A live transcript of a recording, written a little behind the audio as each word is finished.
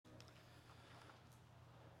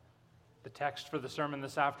The text for the sermon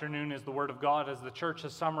this afternoon is the Word of God as the Church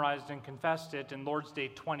has summarized and confessed it in Lord's Day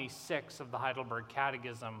 26 of the Heidelberg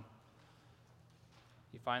Catechism.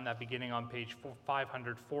 You find that beginning on page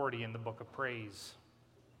 540 in the Book of Praise.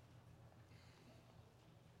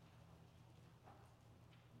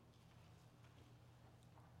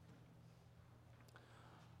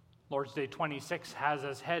 Lord's Day 26 has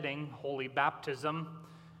as heading Holy Baptism,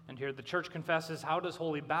 and here the Church confesses, how does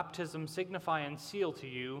Holy Baptism signify and seal to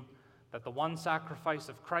you that the one sacrifice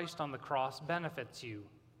of Christ on the cross benefits you?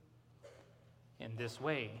 In this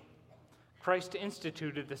way, Christ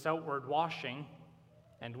instituted this outward washing,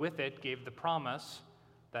 and with it gave the promise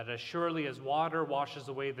that as surely as water washes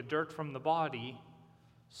away the dirt from the body,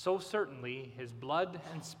 so certainly his blood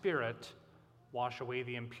and spirit wash away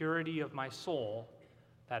the impurity of my soul,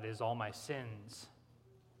 that is, all my sins.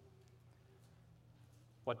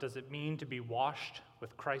 What does it mean to be washed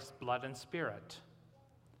with Christ's blood and spirit?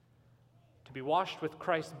 To be washed with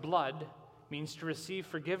Christ's blood means to receive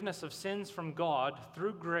forgiveness of sins from God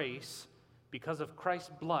through grace because of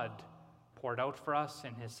Christ's blood poured out for us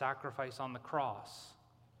in his sacrifice on the cross.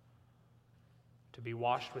 To be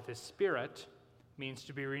washed with his Spirit means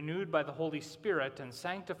to be renewed by the Holy Spirit and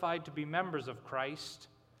sanctified to be members of Christ,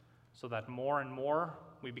 so that more and more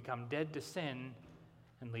we become dead to sin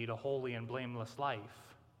and lead a holy and blameless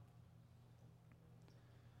life.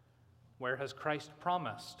 Where has Christ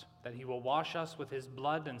promised that he will wash us with his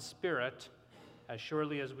blood and Spirit as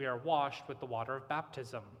surely as we are washed with the water of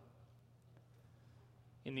baptism?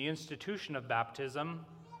 In the institution of baptism,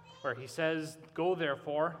 where he says, "Go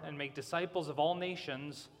therefore and make disciples of all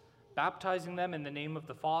nations, baptizing them in the name of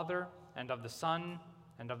the Father and of the Son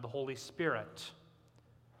and of the Holy Spirit.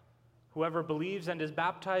 Whoever believes and is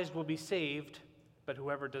baptized will be saved, but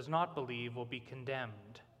whoever does not believe will be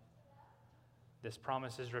condemned." This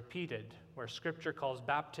promise is repeated where Scripture calls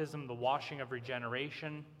baptism the washing of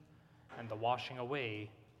regeneration and the washing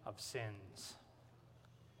away of sins.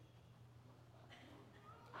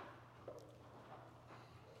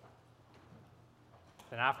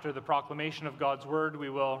 Then after the proclamation of God's word, we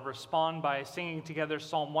will respond by singing together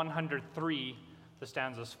Psalm 103, the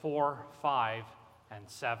stanzas 4, 5, and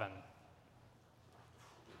 7.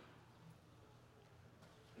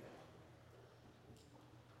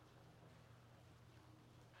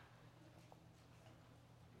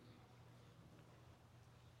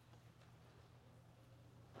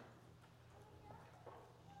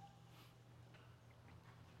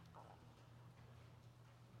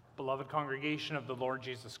 Beloved congregation of the Lord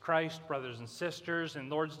Jesus Christ, brothers and sisters, in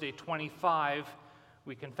Lord's Day 25,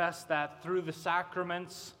 we confess that through the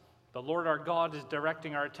sacraments, the Lord our God is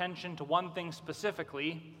directing our attention to one thing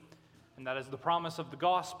specifically, and that is the promise of the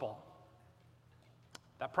gospel.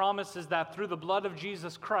 That promise is that through the blood of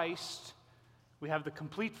Jesus Christ, we have the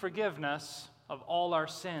complete forgiveness of all our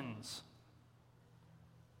sins.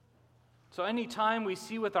 So anytime we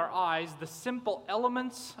see with our eyes the simple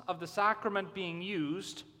elements of the sacrament being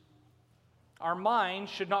used, our mind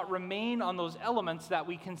should not remain on those elements that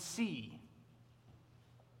we can see.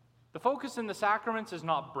 The focus in the sacraments is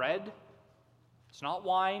not bread, it's not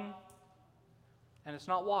wine, and it's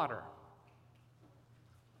not water.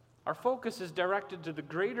 Our focus is directed to the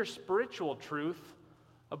greater spiritual truth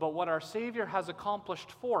about what our Savior has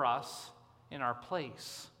accomplished for us in our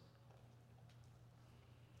place.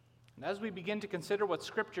 And as we begin to consider what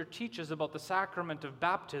Scripture teaches about the sacrament of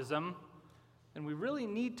baptism, and we really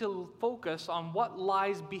need to focus on what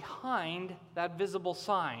lies behind that visible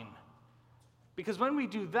sign. Because when we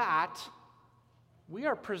do that, we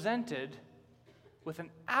are presented with an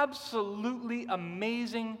absolutely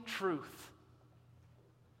amazing truth.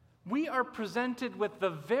 We are presented with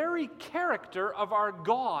the very character of our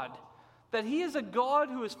God, that he is a God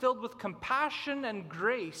who is filled with compassion and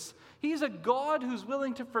grace. He is a God who's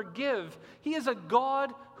willing to forgive. He is a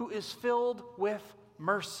God who is filled with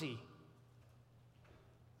mercy.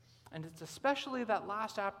 And it's especially that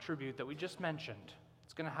last attribute that we just mentioned.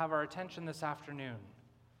 It's going to have our attention this afternoon.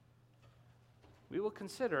 We will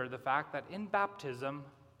consider the fact that in baptism,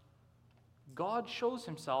 God shows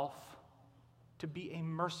himself to be a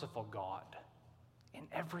merciful God in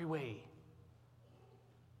every way.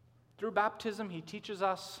 Through baptism, he teaches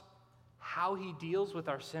us how he deals with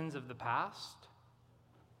our sins of the past.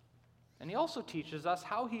 And he also teaches us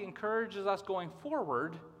how he encourages us going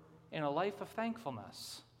forward in a life of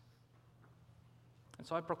thankfulness. And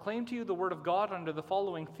so I proclaim to you the word of God under the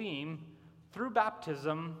following theme: through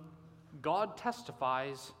baptism, God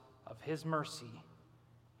testifies of his mercy.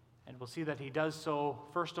 And we'll see that he does so,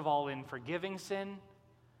 first of all, in forgiving sin,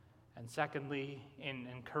 and secondly, in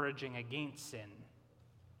encouraging against sin.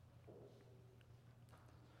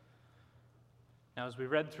 Now, as we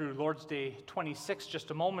read through Lord's Day 26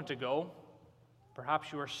 just a moment ago,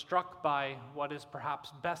 perhaps you were struck by what is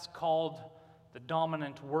perhaps best called the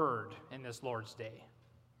dominant word in this Lord's Day.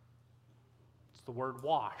 It's the word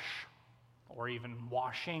wash, or even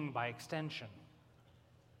washing by extension.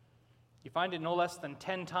 You find it no less than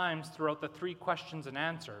 10 times throughout the 3 questions and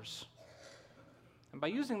answers. And by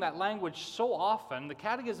using that language so often, the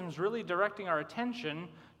Catechism is really directing our attention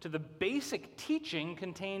to the basic teaching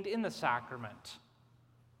contained in the sacrament.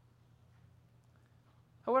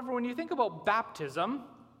 However, when you think about baptism,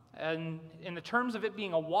 and in the terms of it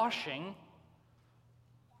being a washing,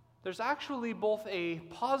 there's actually both a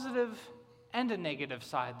positive and a negative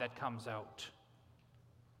side that comes out.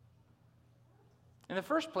 In the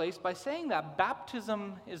first place, by saying that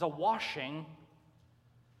baptism is a washing,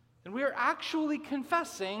 then we are actually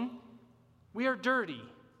confessing we are dirty.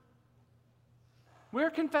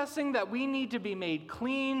 We're confessing that we need to be made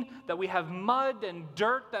clean, that we have mud and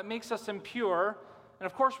dirt that makes us impure. And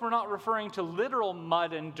of course, we're not referring to literal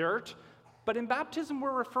mud and dirt, but in baptism,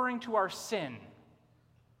 we're referring to our sin.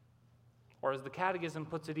 Or as the Catechism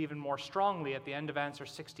puts it even more strongly at the end of answer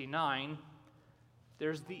 69,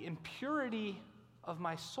 there's the impurity of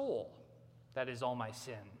my soul that is all my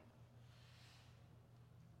sin.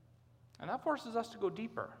 And that forces us to go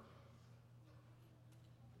deeper.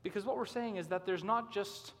 Because what we're saying is that there's not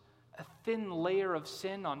just a thin layer of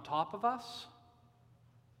sin on top of us.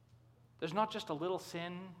 There's not just a little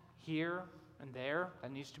sin here and there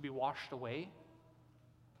that needs to be washed away.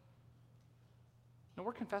 No,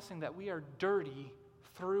 we're confessing that we are dirty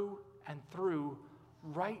through and through,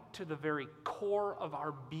 right to the very core of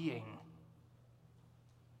our being.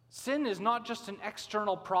 Sin is not just an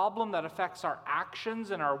external problem that affects our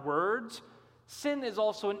actions and our words. Sin is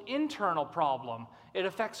also an internal problem. It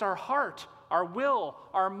affects our heart, our will,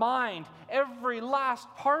 our mind, every last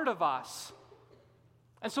part of us.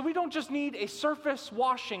 And so we don't just need a surface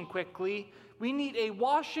washing quickly. We need a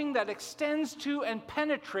washing that extends to and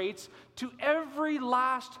penetrates to every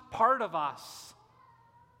last part of us.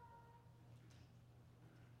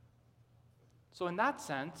 So in that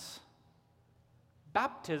sense,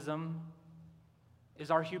 baptism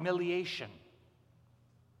is our humiliation.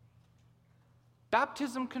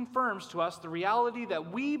 Baptism confirms to us the reality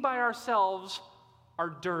that we by ourselves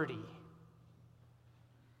are dirty.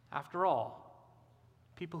 After all,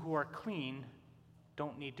 people who are clean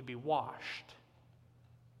don't need to be washed.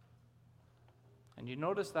 And you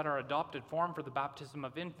notice that our adopted form for the baptism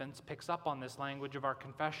of infants picks up on this language of our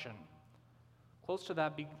confession. Close to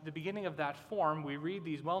the beginning of that form, we read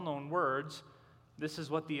these well-known words. This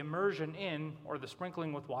is what the immersion in, or the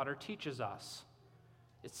sprinkling with water, teaches us.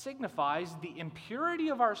 It signifies the impurity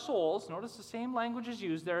of our souls. Notice the same language is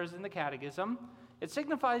used there as in the Catechism. It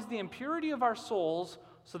signifies the impurity of our souls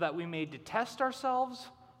so that we may detest ourselves,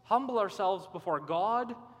 humble ourselves before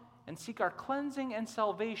God, and seek our cleansing and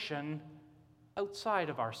salvation outside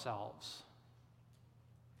of ourselves.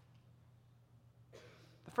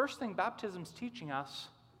 The first thing baptism's teaching us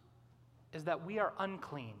is that we are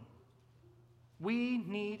unclean. We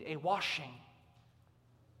need a washing.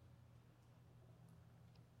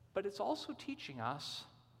 But it's also teaching us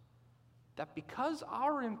that because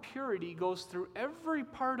our impurity goes through every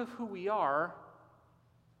part of who we are,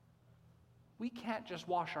 we can't just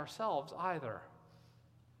wash ourselves either.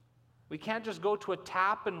 We can't just go to a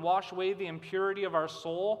tap and wash away the impurity of our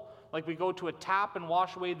soul like we go to a tap and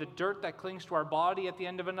wash away the dirt that clings to our body at the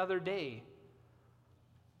end of another day.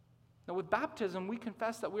 Now, with baptism, we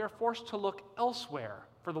confess that we are forced to look elsewhere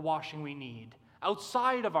for the washing we need,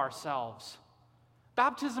 outside of ourselves.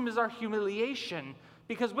 Baptism is our humiliation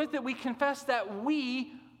because with it we confess that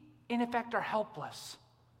we, in effect, are helpless.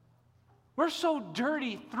 We're so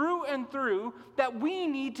dirty through and through that we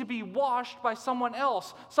need to be washed by someone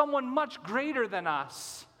else, someone much greater than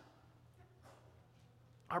us.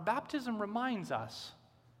 Our baptism reminds us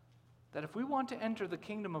that if we want to enter the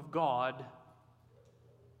kingdom of God,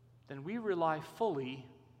 then we rely fully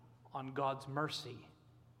on God's mercy.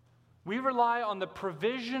 We rely on the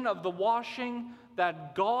provision of the washing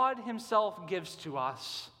that God Himself gives to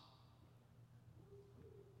us.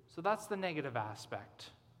 So that's the negative aspect.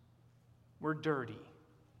 We're dirty,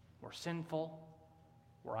 we're sinful,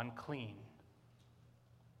 we're unclean.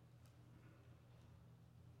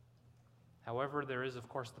 However, there is, of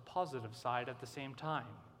course, the positive side at the same time.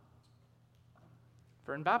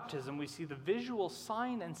 For in baptism, we see the visual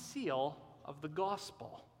sign and seal of the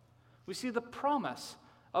gospel. We see the promise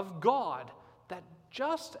of God that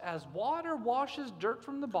just as water washes dirt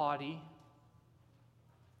from the body,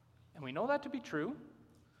 and we know that to be true,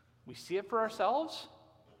 we see it for ourselves,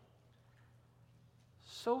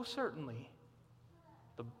 so certainly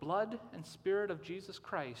the blood and Spirit of Jesus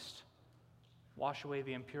Christ wash away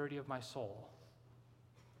the impurity of my soul?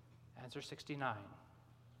 Answer 69.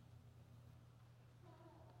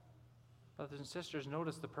 Brothers and sisters,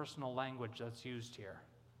 notice the personal language that's used here.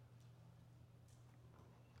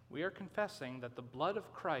 We are confessing that the blood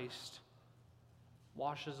of Christ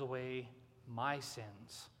washes away my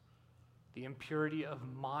sins, the impurity of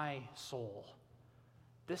my soul.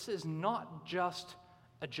 This is not just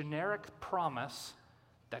a generic promise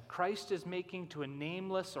that Christ is making to a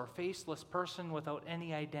nameless or faceless person without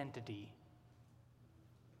any identity.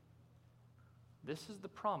 This is the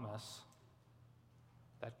promise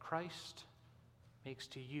that Christ makes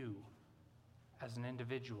to you as an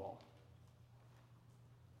individual.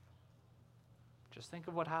 Just think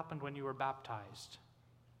of what happened when you were baptized.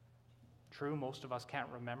 True, most of us can't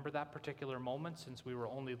remember that particular moment since we were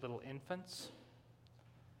only little infants.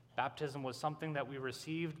 Baptism was something that we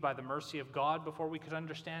received by the mercy of God before we could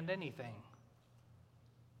understand anything.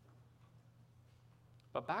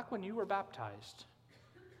 But back when you were baptized,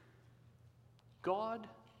 God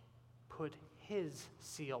put His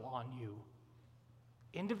seal on you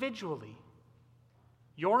individually.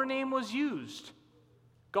 Your name was used.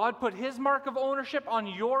 God put His mark of ownership on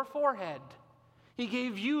your forehead. He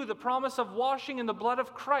gave you the promise of washing in the blood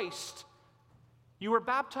of Christ. You were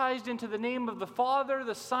baptized into the name of the Father,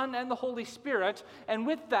 the Son, and the Holy Spirit, and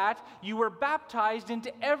with that, you were baptized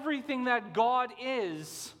into everything that God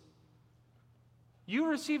is. You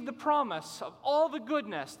received the promise of all the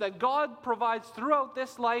goodness that God provides throughout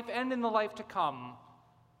this life and in the life to come.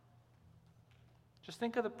 Just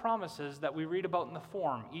think of the promises that we read about in the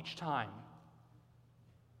form each time.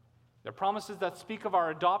 They're promises that speak of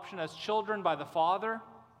our adoption as children by the Father,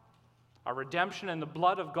 our redemption in the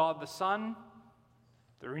blood of God the Son,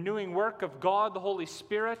 the renewing work of God the Holy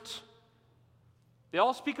Spirit. They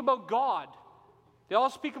all speak about God. They all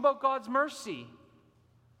speak about God's mercy.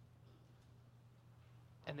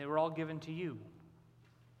 And they were all given to you.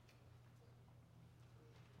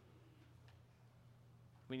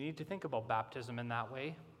 We need to think about baptism in that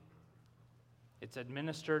way. It's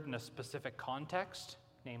administered in a specific context,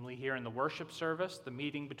 namely here in the worship service, the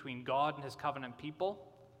meeting between God and His covenant people.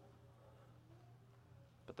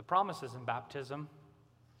 But the promises in baptism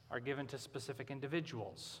are given to specific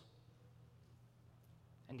individuals.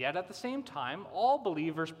 And yet at the same time, all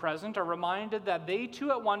believers present are reminded that they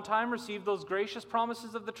too at one time received those gracious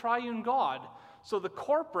promises of the triune God. So the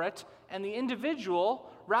corporate and the individual,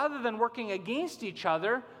 rather than working against each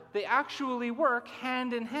other, they actually work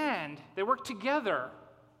hand in hand. They work together.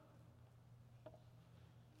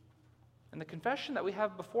 And the confession that we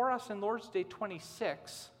have before us in Lord's Day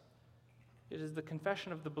 26, it is the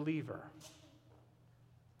confession of the believer.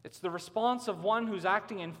 It's the response of one who's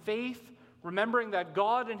acting in faith, remembering that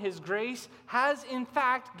God in His grace has in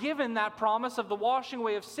fact given that promise of the washing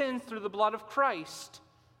away of sins through the blood of Christ.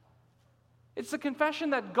 It's the confession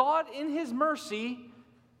that God in His mercy,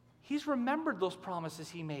 He's remembered those promises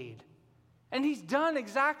He made. And He's done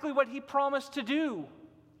exactly what He promised to do.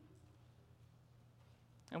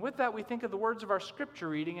 And with that, we think of the words of our scripture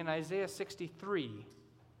reading in Isaiah 63.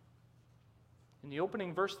 In the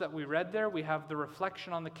opening verse that we read there, we have the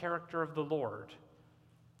reflection on the character of the Lord.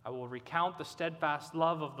 I will recount the steadfast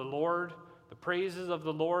love of the Lord, the praises of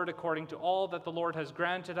the Lord according to all that the Lord has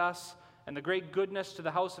granted us, and the great goodness to the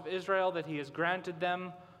house of Israel that He has granted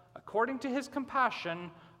them, according to His compassion,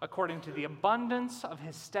 according to the abundance of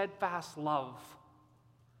His steadfast love.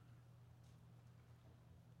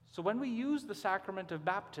 So when we use the sacrament of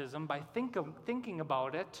baptism by thinking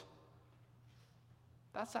about it,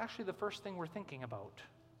 that's actually the first thing we're thinking about.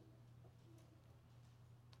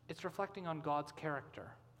 It's reflecting on God's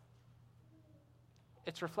character.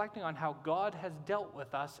 It's reflecting on how God has dealt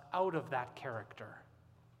with us out of that character.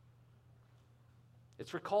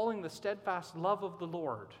 It's recalling the steadfast love of the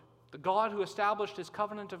Lord, the God who established His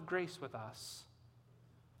covenant of grace with us.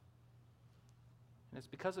 And it's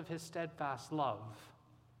because of His steadfast love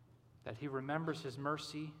that He remembers His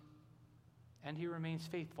mercy and He remains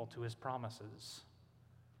faithful to His promises.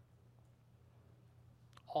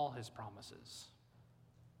 All His promises,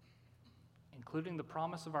 including the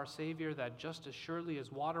promise of our Savior that just as surely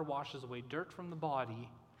as water washes away dirt from the body,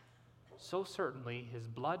 so certainly His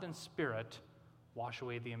blood and Spirit wash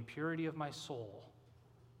away the impurity of my soul,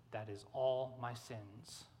 that is all my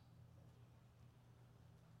sins.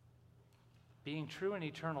 Being true and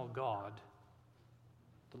eternal God,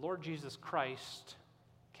 the Lord Jesus Christ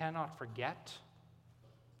cannot forget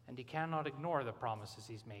and He cannot ignore the promises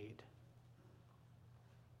He's made.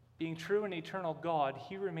 Being true and eternal God,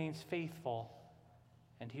 He remains faithful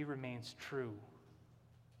and He remains true.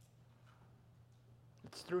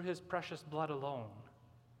 It's through his precious blood alone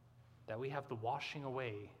that we have the washing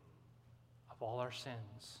away of all our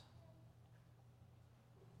sins.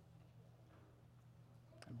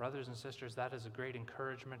 And brothers and sisters, that is a great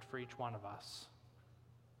encouragement for each one of us.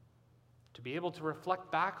 To be able to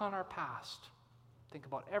reflect back on our past, think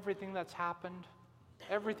about everything that's happened,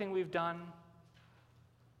 everything we've done,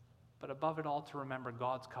 but above it all to remember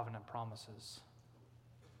God's covenant promises.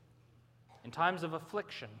 In times of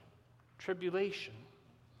affliction, tribulation,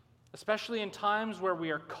 especially in times where we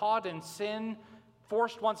are caught in sin,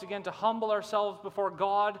 forced once again to humble ourselves before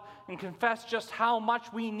God and confess just how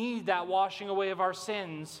much we need that washing away of our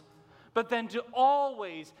sins, but then to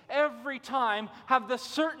always, every time, have the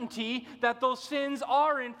certainty that those sins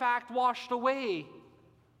are in fact washed away.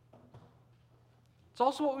 It's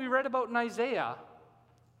also what we read about in Isaiah.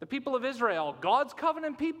 The people of Israel, God's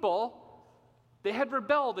covenant people, they had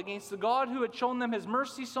rebelled against the God who had shown them his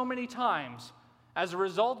mercy so many times. As a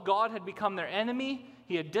result, God had become their enemy.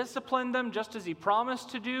 He had disciplined them just as he promised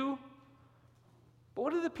to do. But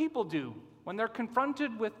what do the people do when they're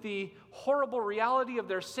confronted with the horrible reality of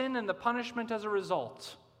their sin and the punishment as a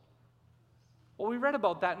result? Well, we read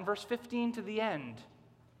about that in verse 15 to the end.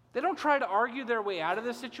 They don't try to argue their way out of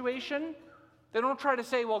the situation. They don't try to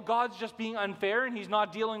say, well, God's just being unfair and he's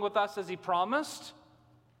not dealing with us as he promised.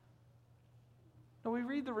 No, we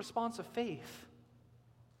read the response of faith.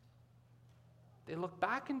 They look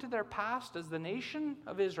back into their past as the nation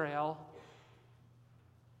of Israel,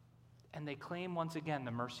 and they claim once again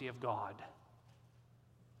the mercy of God.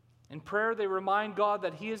 In prayer, they remind God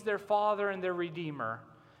that he is their Father and their Redeemer.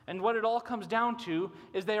 And what it all comes down to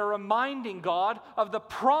is they are reminding God of the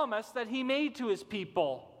promise that he made to his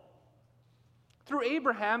people. Through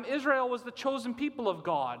Abraham, Israel was the chosen people of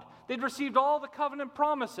God. They'd received all the covenant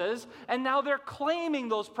promises, and now they're claiming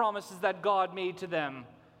those promises that God made to them.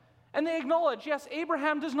 And they acknowledge, yes,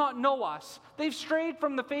 Abraham does not know us. They've strayed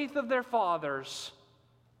from the faith of their fathers.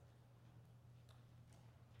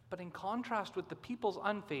 But in contrast with the people's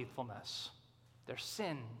unfaithfulness, their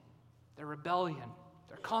sin, their rebellion,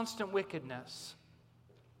 their constant wickedness,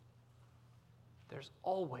 there's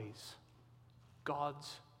always God's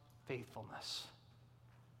faithfulness.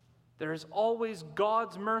 There is always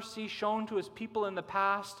God's mercy shown to his people in the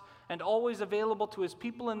past and always available to his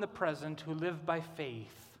people in the present who live by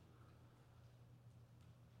faith.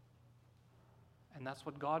 And that's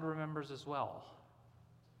what God remembers as well.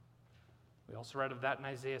 We also read of that in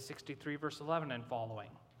Isaiah 63, verse 11 and following.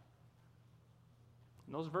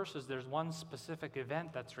 In those verses, there's one specific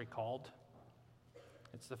event that's recalled.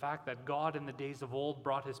 It's the fact that God in the days of old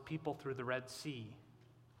brought his people through the Red Sea.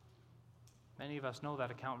 Many of us know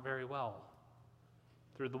that account very well.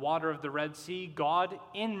 Through the water of the Red Sea, God,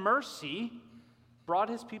 in mercy, brought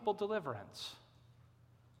his people deliverance.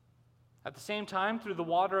 At the same time, through the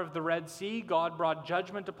water of the Red Sea, God brought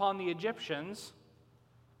judgment upon the Egyptians.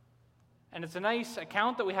 And it's a nice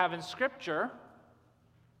account that we have in Scripture,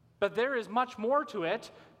 but there is much more to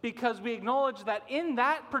it because we acknowledge that in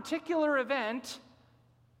that particular event,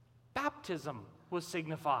 baptism was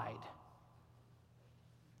signified.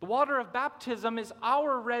 The water of baptism is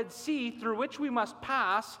our Red Sea through which we must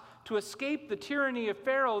pass to escape the tyranny of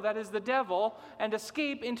Pharaoh, that is the devil, and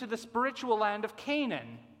escape into the spiritual land of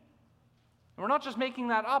Canaan. And we're not just making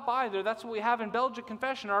that up either. That's what we have in Belgic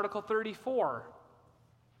Confession, Article 34.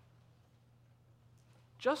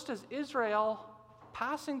 Just as Israel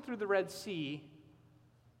passing through the Red Sea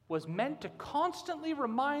was meant to constantly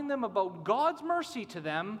remind them about God's mercy to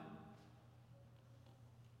them,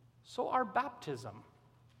 so our baptism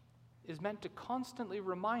is meant to constantly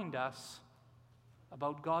remind us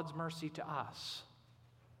about God's mercy to us.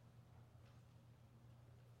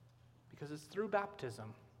 Because it's through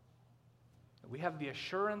baptism that we have the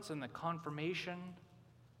assurance and the confirmation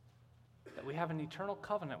that we have an eternal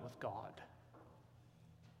covenant with God.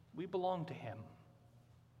 We belong to him.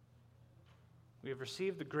 We have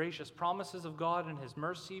received the gracious promises of God and his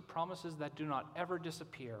mercy, promises that do not ever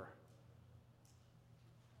disappear.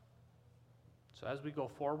 So as we go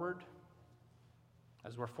forward,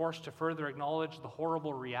 as we're forced to further acknowledge the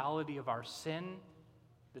horrible reality of our sin,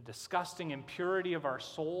 the disgusting impurity of our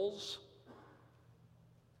souls,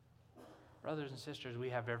 brothers and sisters, we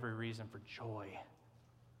have every reason for joy.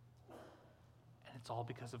 And it's all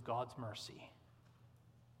because of God's mercy.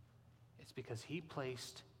 It's because he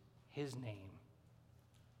placed his name,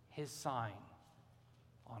 his sign,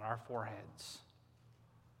 on our foreheads.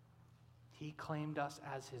 He claimed us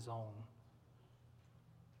as his own.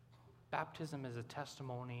 Baptism is a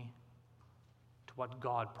testimony to what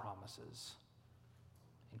God promises,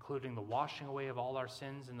 including the washing away of all our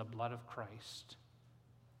sins in the blood of Christ.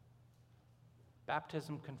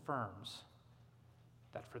 Baptism confirms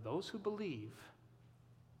that for those who believe,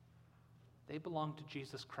 they belong to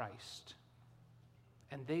Jesus Christ,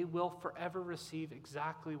 and they will forever receive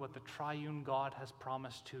exactly what the triune God has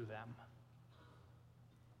promised to them.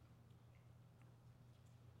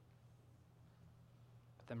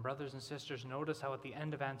 But then, brothers and sisters, notice how at the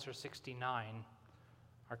end of answer 69,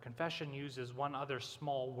 our confession uses one other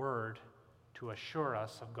small word to assure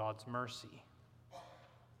us of God's mercy.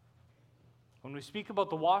 When we speak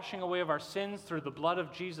about the washing away of our sins through the blood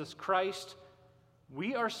of Jesus Christ,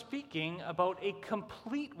 we are speaking about a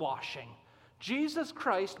complete washing. Jesus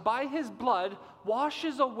Christ, by his blood,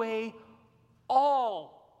 washes away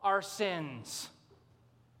all our sins.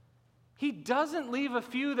 He doesn't leave a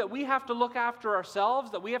few that we have to look after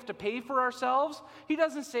ourselves, that we have to pay for ourselves. He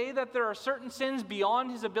doesn't say that there are certain sins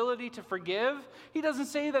beyond his ability to forgive. He doesn't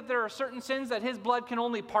say that there are certain sins that his blood can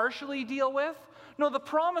only partially deal with. No, the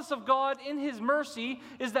promise of God in his mercy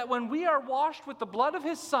is that when we are washed with the blood of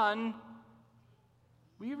his Son,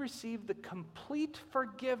 we receive the complete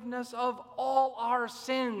forgiveness of all our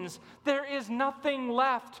sins. There is nothing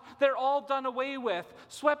left. They're all done away with,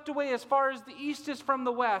 swept away as far as the east is from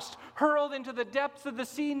the west, hurled into the depths of the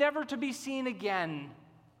sea, never to be seen again.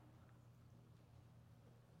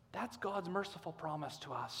 That's God's merciful promise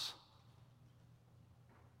to us.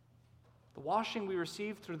 The washing we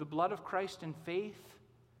receive through the blood of Christ in faith,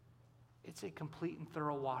 it's a complete and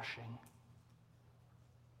thorough washing.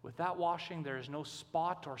 With that washing, there is no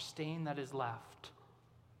spot or stain that is left.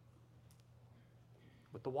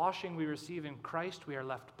 With the washing we receive in Christ, we are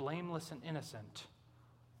left blameless and innocent.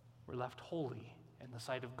 We're left holy in the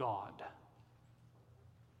sight of God.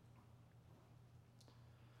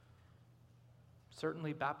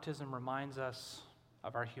 Certainly, baptism reminds us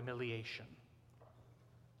of our humiliation.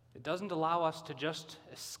 It doesn't allow us to just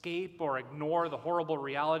escape or ignore the horrible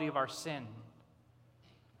reality of our sin.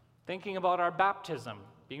 Thinking about our baptism,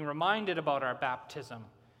 being reminded about our baptism,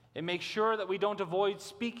 it makes sure that we don't avoid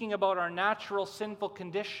speaking about our natural sinful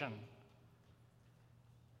condition.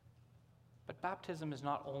 But baptism is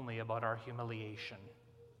not only about our humiliation.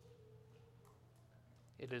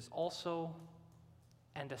 It is also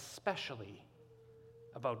and especially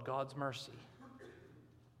about God's mercy,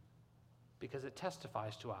 because it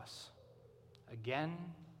testifies to us again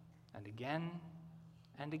and again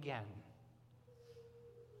and again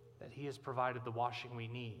that he has provided the washing we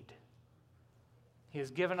need. He has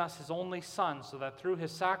given us his only Son so that through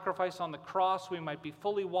his sacrifice on the cross we might be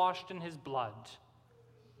fully washed in his blood.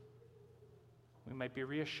 We might be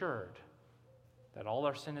reassured that all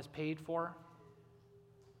our sin is paid for,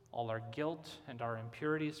 all our guilt and our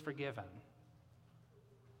impurity is forgiven,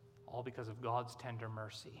 all because of God's tender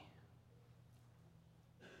mercy.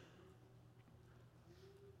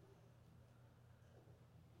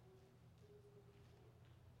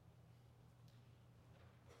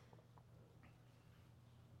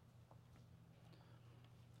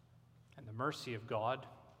 The mercy of God,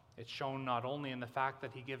 it's shown not only in the fact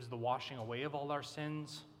that he gives the washing away of all our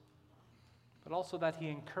sins, but also that he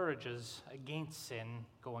encourages against sin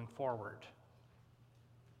going forward.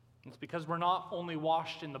 It's because we're not only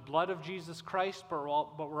washed in the blood of Jesus Christ,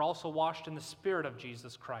 but we're also washed in the Spirit of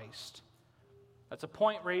Jesus Christ. That's a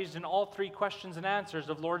point raised in all three questions and answers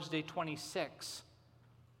of Lord's Day 26.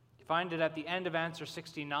 You find it at the end of answer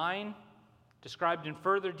 69, described in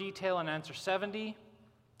further detail in answer 70,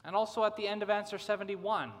 and also at the end of answer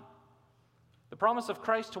 71. The promise of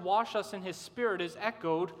Christ to wash us in his Spirit is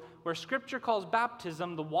echoed where Scripture calls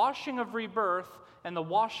baptism the washing of rebirth and the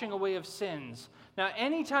washing away of sins. Now,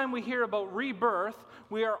 anytime we hear about rebirth,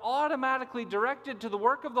 we are automatically directed to the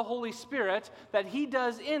work of the Holy Spirit that he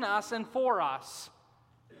does in us and for us.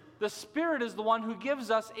 The Spirit is the one who gives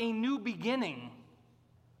us a new beginning.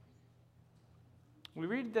 We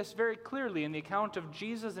read this very clearly in the account of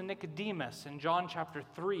Jesus and Nicodemus in John chapter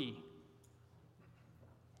 3.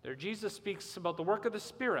 There Jesus speaks about the work of the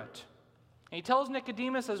Spirit. And he tells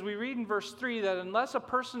Nicodemus, as we read in verse 3, that unless a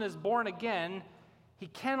person is born again, he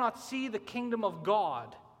cannot see the kingdom of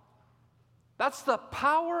God. That's the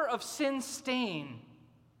power of sin stain.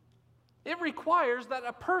 It requires that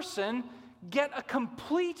a person get a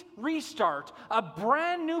complete restart, a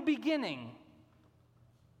brand new beginning.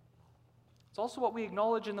 It's also what we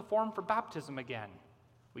acknowledge in the form for baptism again.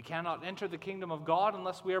 We cannot enter the kingdom of God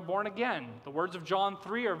unless we are born again. The words of John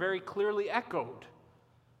 3 are very clearly echoed.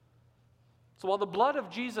 So while the blood of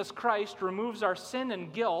Jesus Christ removes our sin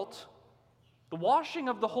and guilt, the washing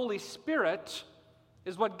of the Holy Spirit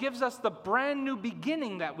is what gives us the brand new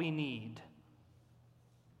beginning that we need.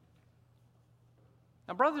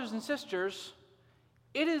 Now, brothers and sisters,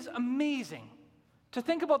 it is amazing To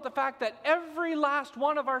think about the fact that every last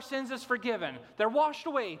one of our sins is forgiven. They're washed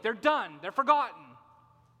away. They're done. They're forgotten.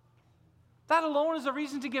 That alone is a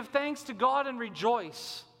reason to give thanks to God and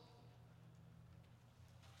rejoice.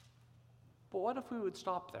 But what if we would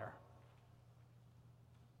stop there?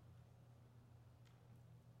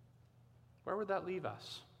 Where would that leave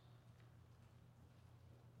us?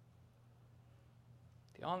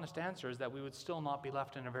 The honest answer is that we would still not be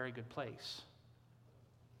left in a very good place.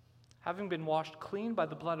 Having been washed clean by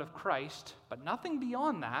the blood of Christ, but nothing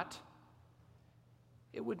beyond that,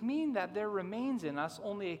 it would mean that there remains in us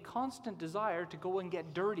only a constant desire to go and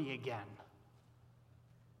get dirty again.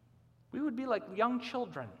 We would be like young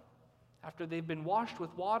children after they've been washed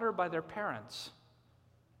with water by their parents.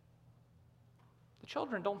 The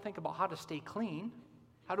children don't think about how to stay clean,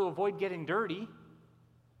 how to avoid getting dirty.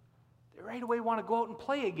 They right away want to go out and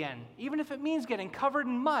play again, even if it means getting covered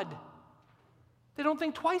in mud. They don't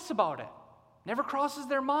think twice about it. Never crosses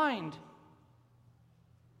their mind.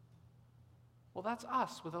 Well, that's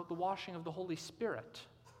us without the washing of the Holy Spirit.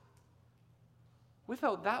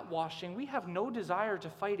 Without that washing, we have no desire to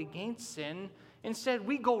fight against sin. Instead,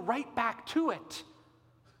 we go right back to it.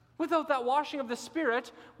 Without that washing of the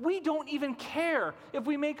Spirit, we don't even care if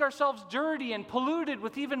we make ourselves dirty and polluted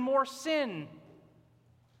with even more sin.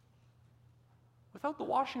 Without the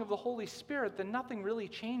washing of the Holy Spirit, then nothing really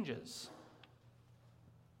changes.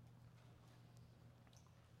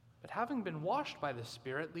 But having been washed by the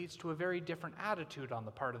Spirit leads to a very different attitude on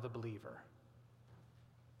the part of the believer.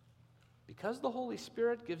 Because the Holy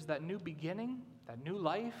Spirit gives that new beginning, that new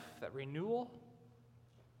life, that renewal,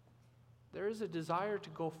 there is a desire to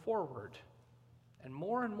go forward and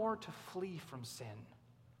more to flee from sin.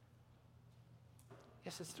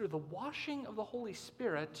 Yes, it's through the washing of the Holy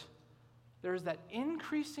Spirit, there is that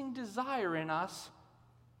increasing desire in us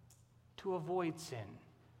to avoid sin,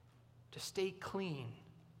 to stay clean.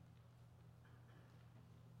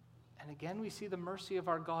 And again, we see the mercy of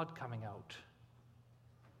our God coming out,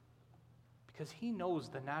 because He knows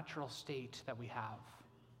the natural state that we have.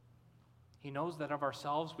 He knows that of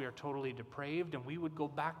ourselves we are totally depraved and we would go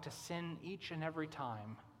back to sin each and every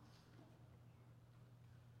time.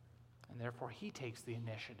 And therefore, He takes the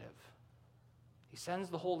initiative. He sends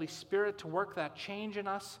the Holy Spirit to work that change in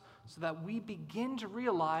us so that we begin to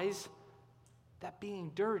realize that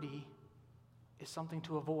being dirty is something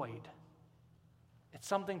to avoid. It's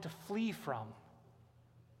something to flee from.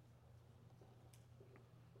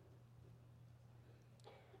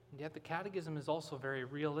 And yet the Catechism is also very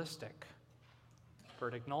realistic, for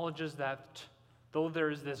it acknowledges that though there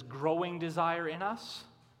is this growing desire in us,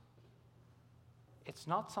 it's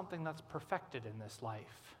not something that's perfected in this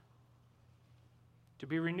life. To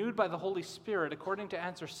be renewed by the Holy Spirit, according to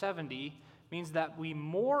Answer 70, means that we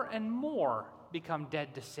more and more become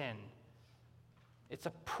dead to sin. It's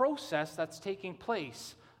a process that's taking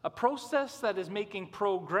place, a process that is making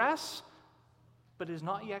progress, but is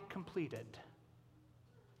not yet completed.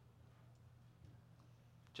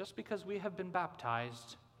 Just because we have been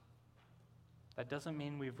baptized, that doesn't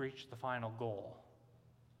mean we've reached the final goal.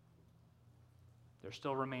 There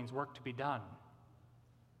still remains work to be done.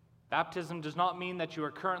 Baptism does not mean that you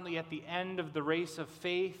are currently at the end of the race of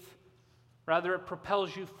faith. Rather, it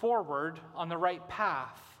propels you forward on the right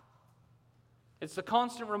path. It's the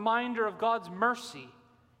constant reminder of God's mercy.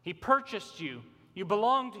 He purchased you. You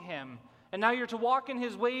belong to Him. And now you're to walk in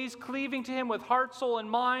His ways, cleaving to Him with heart, soul, and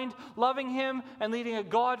mind, loving Him, and leading a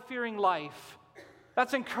God-fearing life.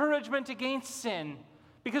 That's encouragement against sin.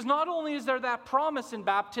 Because not only is there that promise in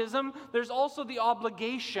baptism, there's also the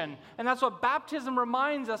obligation. And that's what baptism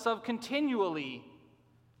reminds us of continually.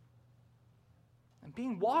 And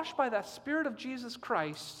being washed by that Spirit of Jesus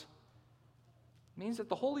Christ means that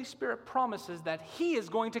the Holy Spirit promises that He is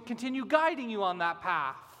going to continue guiding you on that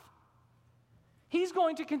path. He's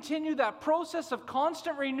going to continue that process of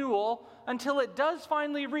constant renewal until it does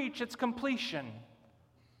finally reach its completion.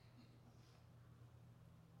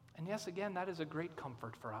 And yes, again, that is a great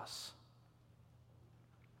comfort for us.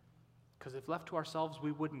 Because if left to ourselves,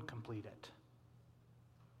 we wouldn't complete it.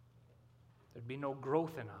 There'd be no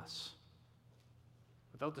growth in us.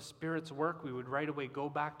 Without the Spirit's work, we would right away go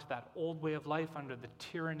back to that old way of life under the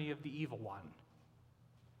tyranny of the evil one.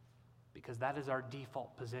 Because that is our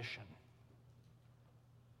default position.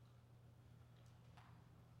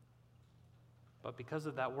 But because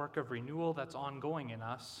of that work of renewal that's ongoing in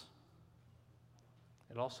us,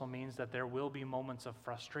 it also means that there will be moments of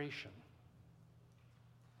frustration.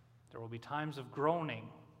 There will be times of groaning,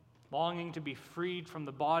 longing to be freed from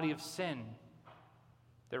the body of sin.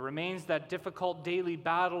 There remains that difficult daily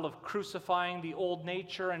battle of crucifying the old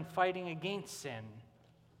nature and fighting against sin.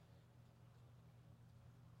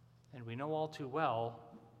 And we know all too well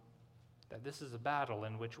that this is a battle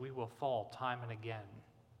in which we will fall time and again.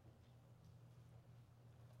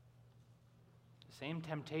 The same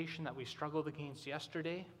temptation that we struggled against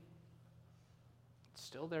yesterday, it's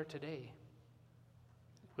still there today.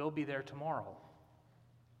 It will be there tomorrow.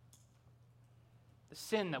 The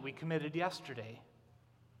sin that we committed yesterday,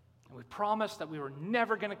 and we promised that we were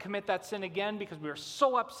never going to commit that sin again because we were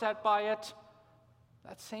so upset by it,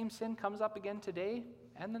 that same sin comes up again today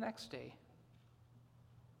and the next day.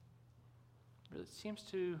 It seems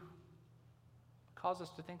to cause us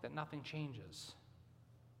to think that nothing changes.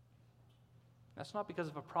 That's not because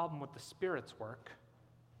of a problem with the Spirit's work.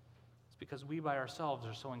 It's because we by ourselves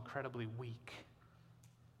are so incredibly weak.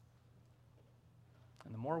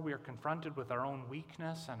 And the more we are confronted with our own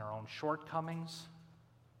weakness and our own shortcomings,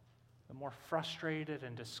 the more frustrated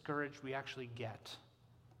and discouraged we actually get.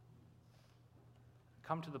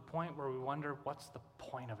 Come to the point where we wonder, what's the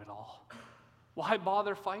point of it all? Why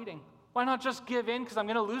bother fighting? Why not just give in because I'm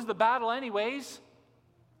going to lose the battle anyways?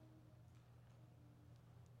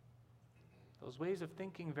 Those ways of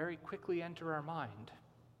thinking very quickly enter our mind.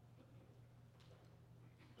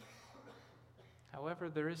 However,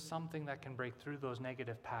 there is something that can break through those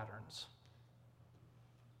negative patterns.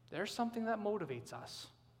 There's something that motivates us.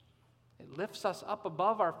 It lifts us up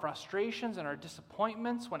above our frustrations and our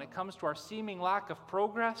disappointments when it comes to our seeming lack of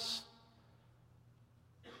progress.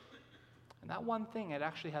 And that one thing, it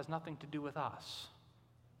actually has nothing to do with us.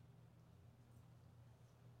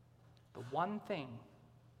 The one thing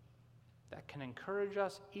that can encourage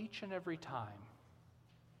us each and every time,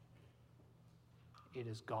 it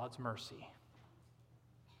is God's mercy.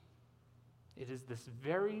 It is this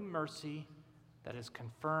very mercy that is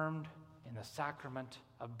confirmed in the sacrament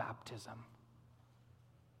of baptism.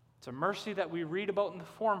 It's a mercy that we read about in the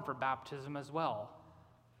form for baptism as well.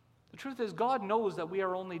 The truth is, God knows that we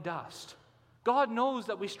are only dust. God knows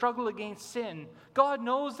that we struggle against sin. God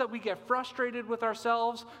knows that we get frustrated with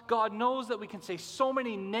ourselves. God knows that we can say so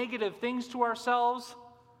many negative things to ourselves.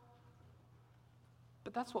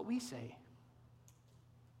 But that's what we say.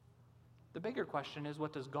 The bigger question is,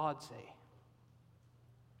 what does God say?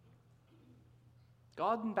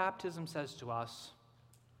 God in baptism says to us,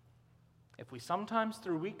 if we sometimes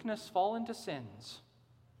through weakness fall into sins,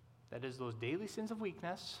 that is, those daily sins of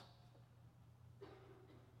weakness,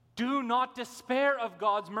 do not despair of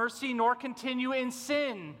God's mercy nor continue in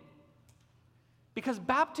sin. Because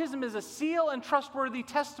baptism is a seal and trustworthy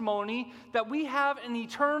testimony that we have an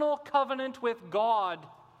eternal covenant with God.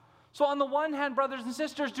 So on the one hand, brothers and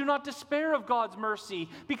sisters, do not despair of God's mercy,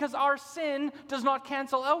 because our sin does not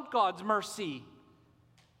cancel out God's mercy.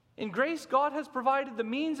 In grace, God has provided the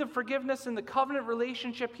means of forgiveness in the covenant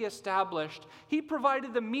relationship He established. He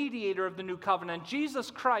provided the mediator of the new covenant,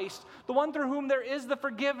 Jesus Christ, the one through whom there is the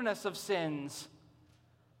forgiveness of sins.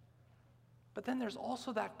 But then there's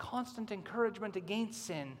also that constant encouragement against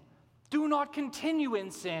sin. Do not continue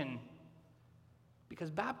in sin.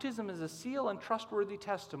 Because baptism is a seal and trustworthy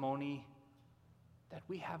testimony that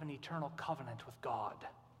we have an eternal covenant with God.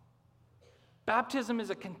 Baptism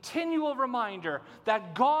is a continual reminder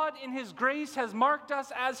that God in His grace has marked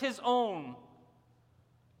us as His own.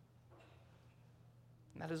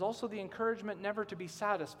 And that is also the encouragement never to be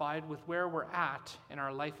satisfied with where we're at in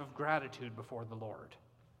our life of gratitude before the Lord.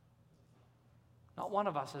 Not one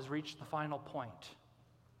of us has reached the final point.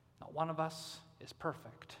 Not one of us is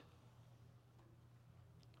perfect.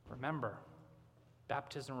 Remember,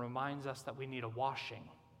 baptism reminds us that we need a washing.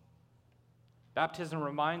 Baptism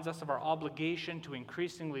reminds us of our obligation to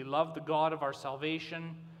increasingly love the God of our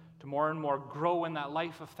salvation, to more and more grow in that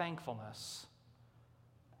life of thankfulness.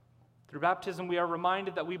 Through baptism, we are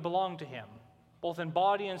reminded that we belong to Him, both in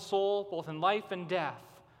body and soul, both in life and death.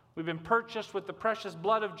 We've been purchased with the precious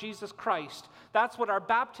blood of Jesus Christ. That's what our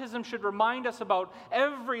baptism should remind us about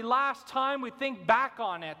every last time we think back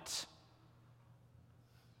on it.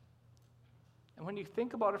 And when you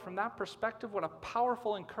think about it from that perspective, what a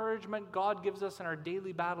powerful encouragement God gives us in our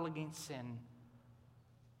daily battle against sin.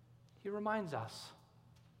 He reminds us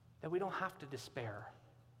that we don't have to despair,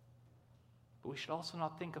 but we should also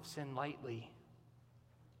not think of sin lightly.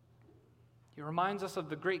 He reminds us of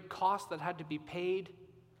the great cost that had to be paid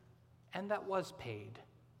and that was paid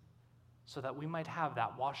so that we might have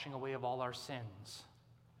that washing away of all our sins.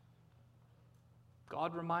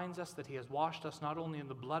 God reminds us that He has washed us not only in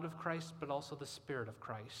the blood of Christ, but also the Spirit of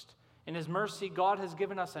Christ. In His mercy, God has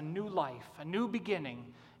given us a new life, a new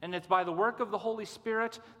beginning, and it's by the work of the Holy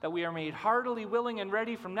Spirit that we are made heartily willing and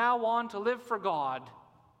ready from now on to live for God.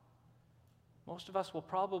 Most of us will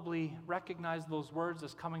probably recognize those words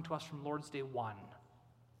as coming to us from Lord's Day 1.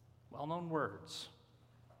 Well-known words.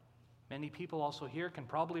 Many people also here can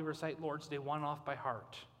probably recite Lord's Day 1 off by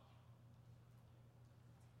heart.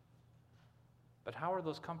 But how are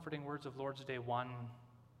those comforting words of Lord's Day 1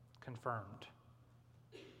 confirmed?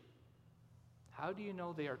 How do you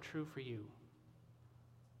know they are true for you?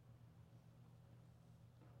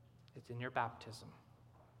 It's in your baptism,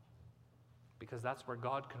 because that's where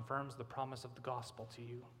God confirms the promise of the gospel to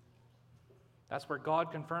you. That's where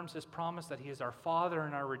God confirms his promise that he is our Father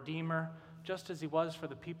and our Redeemer, just as he was for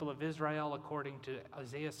the people of Israel according to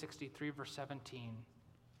Isaiah 63, verse 17.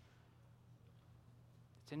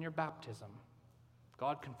 It's in your baptism.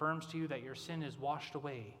 God confirms to you that your sin is washed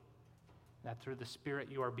away, that through the Spirit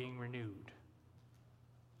you are being renewed.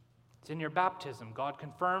 It's in your baptism. God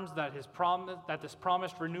confirms that this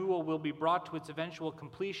promised renewal will be brought to its eventual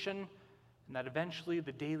completion, and that eventually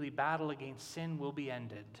the daily battle against sin will be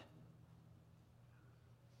ended.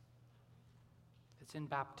 It's in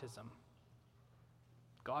baptism.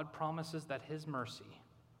 God promises that his mercy,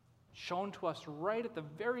 shown to us right at the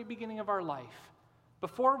very beginning of our life,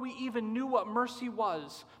 before we even knew what mercy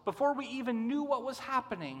was, before we even knew what was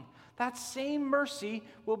happening, that same mercy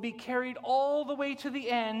will be carried all the way to the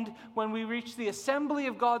end when we reach the assembly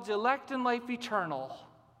of God's elect in life eternal.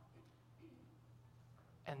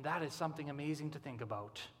 And that is something amazing to think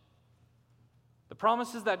about. The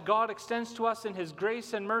promises that God extends to us in his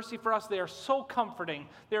grace and mercy for us, they are so comforting,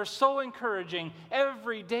 they are so encouraging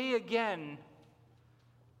every day again.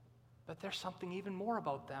 But there's something even more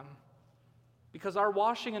about them. Because our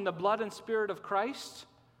washing in the blood and Spirit of Christ,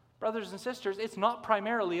 brothers and sisters, it's not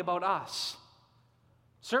primarily about us.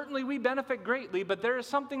 Certainly we benefit greatly, but there is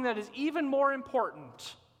something that is even more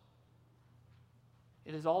important.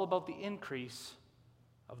 It is all about the increase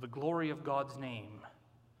of the glory of God's name,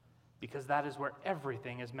 because that is where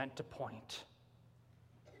everything is meant to point.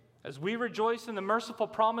 As we rejoice in the merciful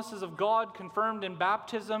promises of God confirmed in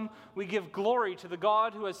baptism, we give glory to the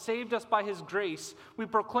God who has saved us by his grace. We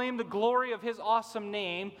proclaim the glory of his awesome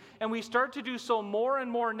name, and we start to do so more and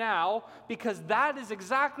more now, because that is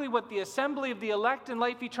exactly what the assembly of the elect in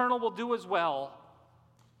life eternal will do as well.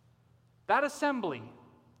 That assembly,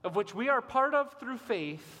 of which we are part of through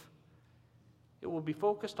faith, it will be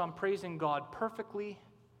focused on praising God perfectly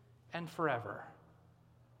and forever,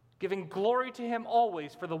 giving glory to him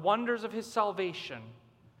always for the wonders of his salvation.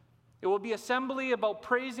 It will be assembly about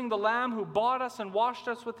praising the Lamb who bought us and washed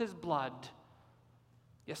us with his blood.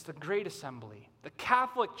 Yes, the great assembly, the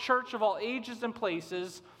Catholic Church of all ages and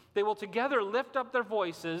places, they will together lift up their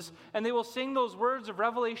voices and they will sing those words of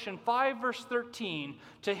Revelation 5, verse 13.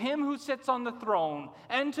 To him who sits on the throne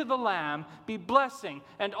and to the Lamb be blessing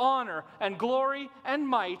and honor and glory and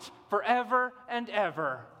might forever and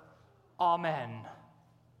ever. Amen.